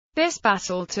This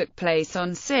battle took place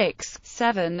on 6,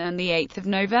 7 and 8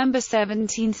 November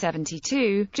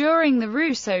 1772, during the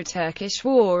Russo-Turkish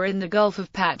War in the Gulf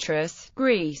of Patras,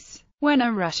 Greece, when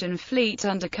a Russian fleet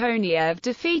under Konev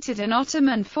defeated an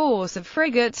Ottoman force of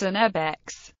frigates and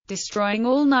ebeks, destroying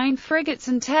all 9 frigates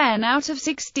and 10 out of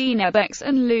 16 ebeks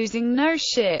and losing no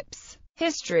ships.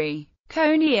 History.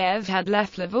 Konev had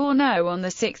left Livorno on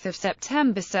 6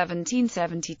 September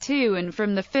 1772 and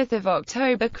from 5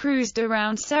 October cruised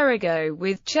around Serigo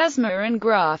with Chesma and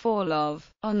Graf Orlov.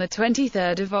 On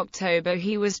 23 October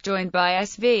he was joined by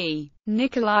SV.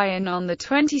 Nikolai and on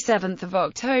 27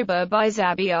 October by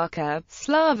Zabiaka,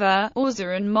 Slava,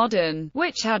 Orza and Modern,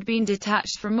 which had been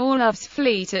detached from Orlov's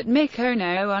fleet at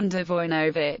Mykono under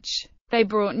Voinovich. They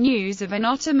brought news of an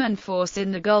Ottoman force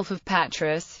in the Gulf of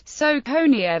Patras, so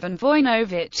Konev and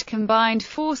Voinovich combined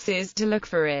forces to look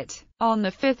for it. On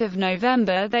 5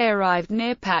 November they arrived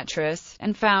near Patras,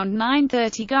 and found 9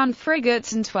 30-gun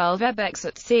frigates and 12 ebeks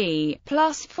at sea,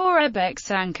 plus 4 ebeks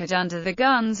anchored under the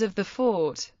guns of the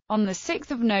fort. On 6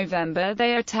 November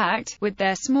they attacked, with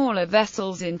their smaller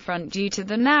vessels in front due to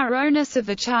the narrowness of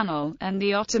the channel, and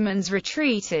the Ottomans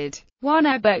retreated. 1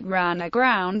 ebek ran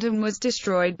aground and was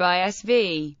destroyed by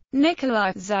SV.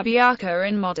 Nikolai, Zabiaka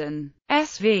and Modern.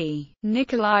 SV.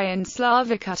 Nikolai and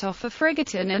Slava cut off a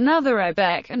frigate and another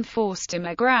ebek and forced him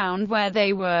aground where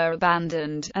they were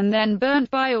abandoned, and then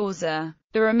burnt by Orza.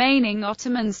 The remaining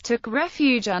Ottomans took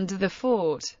refuge under the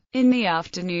fort. In the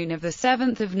afternoon of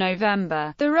 7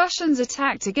 November, the Russians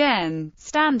attacked again,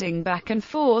 standing back and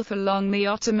forth along the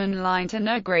Ottoman line to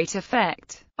no great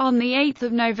effect. On 8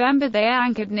 November they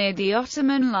anchored near the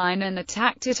Ottoman line and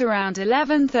attacked it around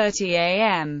 11:30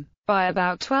 am. By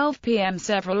about 12 p.m.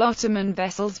 several Ottoman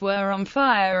vessels were on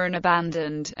fire and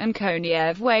abandoned, and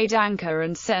Konev weighed anchor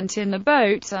and sent in the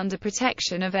boats under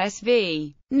protection of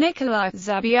SV. Nikolai,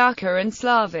 Zabiaka and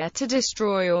Slava to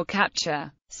destroy or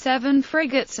capture. 7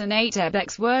 frigates and 8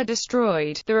 ebeks were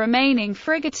destroyed, the remaining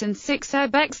frigate and 6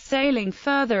 ebeks sailing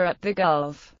further up the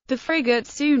Gulf. The frigate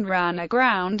soon ran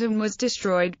aground and was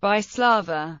destroyed by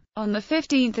Slava. On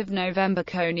 15 November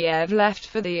Konev left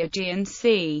for the Aegean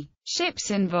Sea.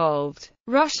 Ships involved: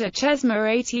 Russia Chesma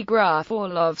 80, Graf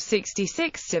Orlov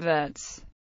 66, Siverts.